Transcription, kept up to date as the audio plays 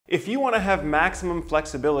If you want to have maximum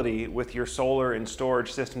flexibility with your solar and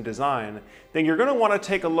storage system design, then you're going to want to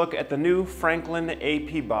take a look at the new Franklin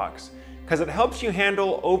aPbox, because it helps you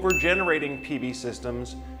handle over-generating PV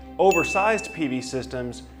systems, oversized PV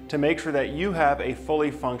systems, to make sure that you have a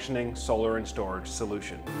fully functioning solar and storage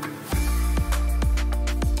solution.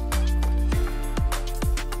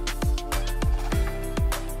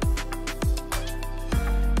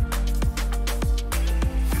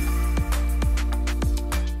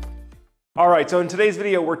 All right, so in today's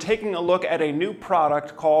video, we're taking a look at a new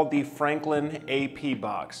product called the Franklin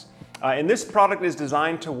aPbox. And this product is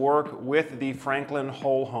designed to work with the Franklin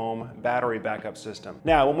whole home battery backup system.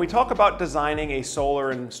 Now, when we talk about designing a solar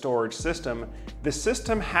and storage system, the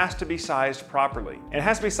system has to be sized properly. And it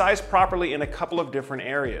has to be sized properly in a couple of different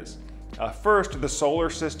areas. First, the solar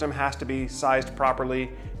system has to be sized properly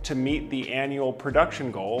to meet the annual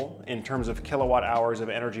production goal in terms of kilowatt hours of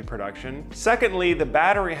energy production. Secondly, the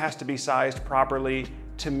battery has to be sized properly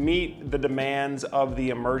to meet the demands of the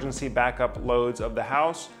emergency backup loads of the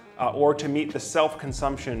house, or to meet the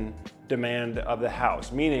self-consumption demand of the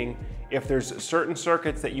house. Meaning, if there's certain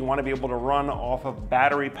circuits that you want to be able to run off of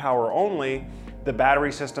battery power only, the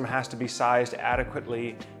battery system has to be sized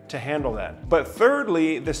adequately to handle that. But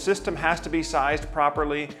thirdly, the system has to be sized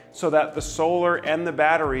properly so that the solar and the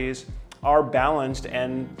batteries are balanced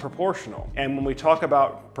and proportional. And when we talk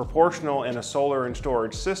about proportional in a solar and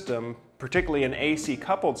storage system, particularly an AC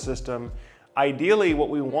coupled system, ideally what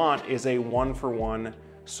we want is a 1-for-1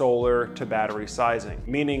 solar to battery sizing.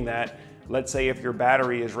 Meaning that, let's say if your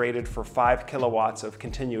battery is rated for 5 kilowatts of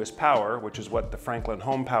continuous power, which is what the Franklin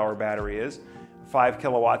Home Power battery is, 5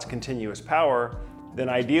 kilowatts continuous power, then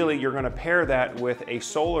ideally you're going to pair that with a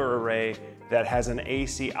solar array that has an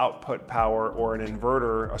AC output power, or an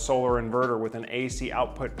inverter, a solar inverter with an AC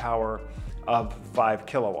output power of 5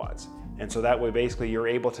 kilowatts. And so that way basically you're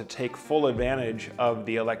able to take full advantage of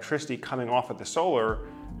the electricity coming off of the solar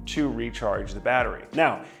to recharge the battery.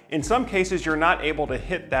 Now, in some cases you're not able to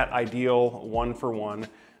hit that ideal 1-for-1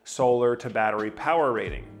 solar to battery power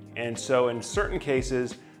rating. And so in certain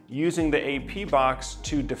cases, using the aPbox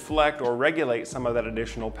to deflect or regulate some of that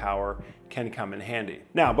additional power can come in handy.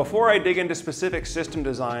 Now, before I dig into specific system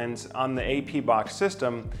designs on the aPbox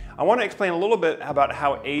system, I want to explain a little bit about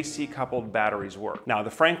how AC coupled batteries work. Now, the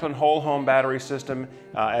Franklin whole home battery system,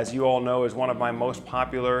 as you all know, is one of my most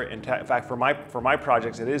popular, in fact, for my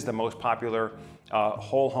projects, it is the most popular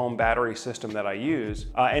whole home battery system that I use.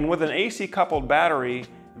 And with an AC coupled battery,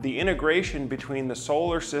 the integration between the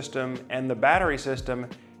solar system and the battery system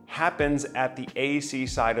happens at the AC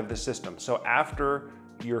side of the system. So after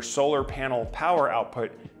your solar panel power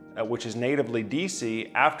output, which is natively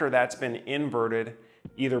DC, after that's been inverted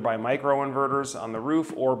either by microinverters on the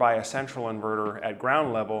roof or by a central inverter at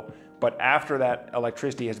ground level, but after that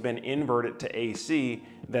electricity has been inverted to AC,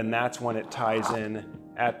 then that's when it ties in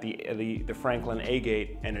at the Franklin A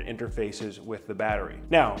gate and it interfaces with the battery.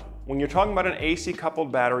 Now, when you're talking about an AC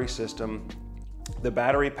coupled battery system, the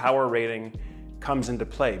battery power rating comes into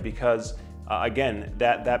play because again,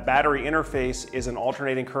 that battery interface is an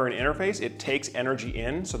alternating current interface. It takes energy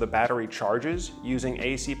in, so the battery charges using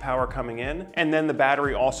AC power coming in, and then the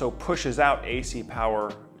battery also pushes out AC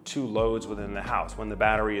power to loads within the house when the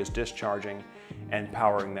battery is discharging and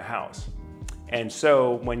powering the house. And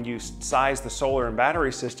so when you size the solar and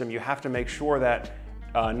battery system, you have to make sure that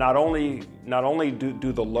not only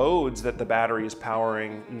do the loads that the battery is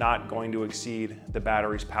powering not going to exceed the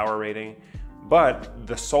battery's power rating, but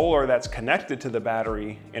the solar that's connected to the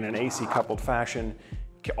battery in an AC coupled fashion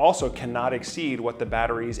also cannot exceed what the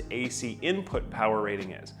battery's AC input power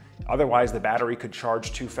rating is. Otherwise, the battery could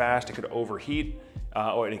charge too fast, it could overheat,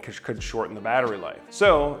 or it could shorten the battery life.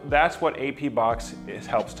 So that's what aPbox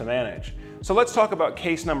helps to manage. So let's talk about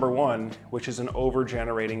case number 1, which is an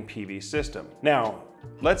over-generating PV system. Now,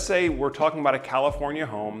 let's say we're talking about a California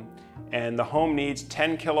home, and the home needs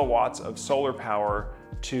 10 kilowatts of solar power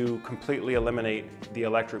to completely eliminate the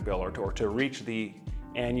electric bill, or to reach the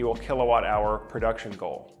annual kilowatt hour production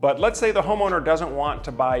goal. But let's say the homeowner doesn't want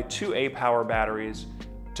to buy 2 aPower batteries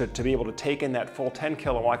to be able to take in that full 10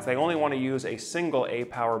 kilowatts. They only want to use a single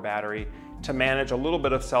aPower battery to manage a little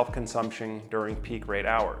bit of self-consumption during peak rate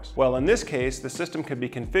hours. Well, in this case, the system could be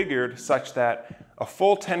configured such that a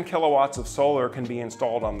full 10 kilowatts of solar can be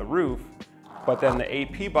installed on the roof, but then the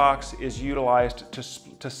aPbox is utilized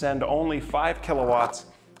to send only 5 kilowatts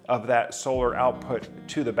of that solar output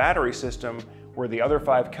to the battery system, where the other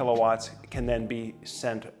 5 kilowatts can then be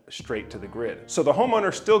sent straight to the grid. So the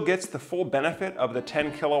homeowner still gets the full benefit of the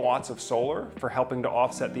 10 kilowatts of solar for helping to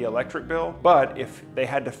offset the electric bill, but if they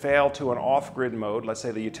had to fail to an off-grid mode, let's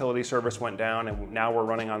say the utility service went down and now we're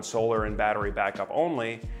running on solar and battery backup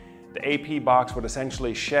only, the aPbox would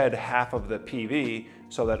essentially shed half of the PV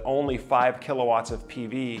so that only 5 kilowatts of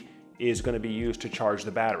PV is going to be used to charge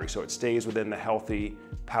the battery, so it stays within the healthy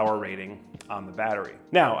power rating on the battery.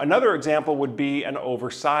 Now, another example would be an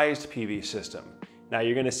oversized PV system. Now,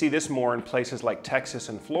 you're going to see this more in places like Texas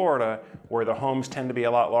and Florida, where the homes tend to be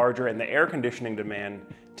a lot larger and the air conditioning demand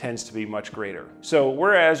tends to be much greater. So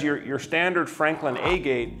whereas your standard Franklin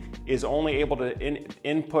A-gate is only able to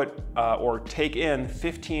input or take in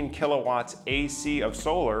 15 kilowatts AC of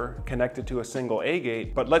solar connected to a single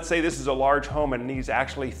A-gate, but let's say this is a large home and needs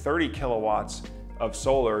actually 30 kilowatts of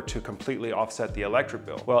solar to completely offset the electric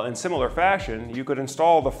bill. Well, in similar fashion, you could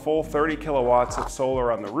install the full 30 kilowatts of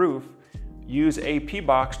solar on the roof, use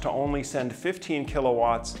aPbox to only send 15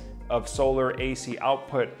 kilowatts of solar AC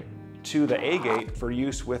output to the A-gate for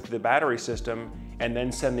use with the battery system, and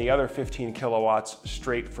then send the other 15 kilowatts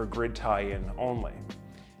straight for grid tie-in only.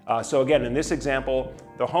 So again, in this example,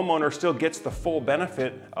 the homeowner still gets the full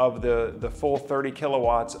benefit of the full 30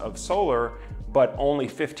 kilowatts of solar, but only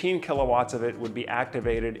 15 kilowatts of it would be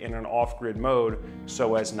activated in an off-grid mode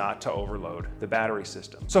so as not to overload the battery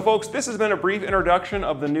system. So folks, this has been a brief introduction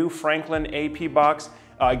of the new Franklin aPbox.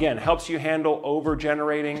 Again, helps you handle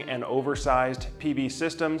over-generating and oversized PV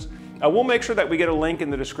systems. We'll make sure that we get a link in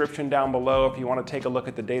the description down below if you want to take a look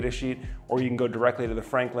at the data sheet, or you can go directly to the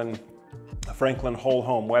Franklin Whole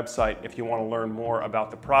Home website if you want to learn more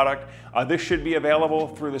about the product. This should be available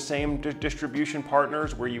through the same distribution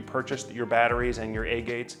partners where you purchased your batteries and your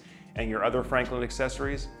A-gates and your other Franklin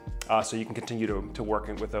accessories, so you can continue to work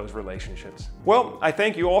with those relationships. Well, I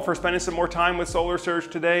thank you all for spending some more time with Solar Surge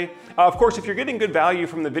today. Of course, if you're getting good value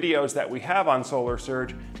from the videos that we have on Solar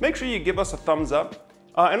Surge, make sure you give us a thumbs up.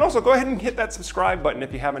 And also go ahead and hit that subscribe button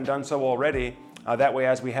if you haven't done so already. That way,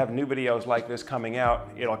 as we have new videos like this coming out,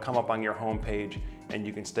 it'll come up on your homepage and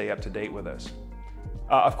you can stay up to date with us.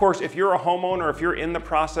 Of course, if you're a homeowner, if you're in the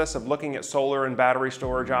process of looking at solar and battery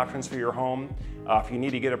storage options for your home, if you need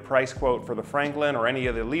to get a price quote for the Franklin or any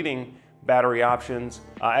of the leading battery options,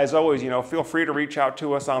 as always, feel free to reach out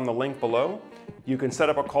to us on the link below. You can set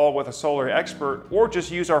up a call with a solar expert or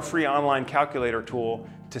just use our free online calculator tool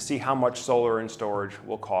to see how much solar and storage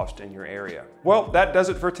will cost in your area. Well, that does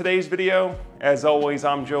it for today's video. As always,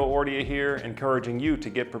 I'm Joe Ordia here, encouraging you to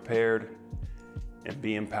get prepared and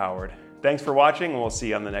be empowered. Thanks for watching, and we'll see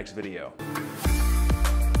you on the next video.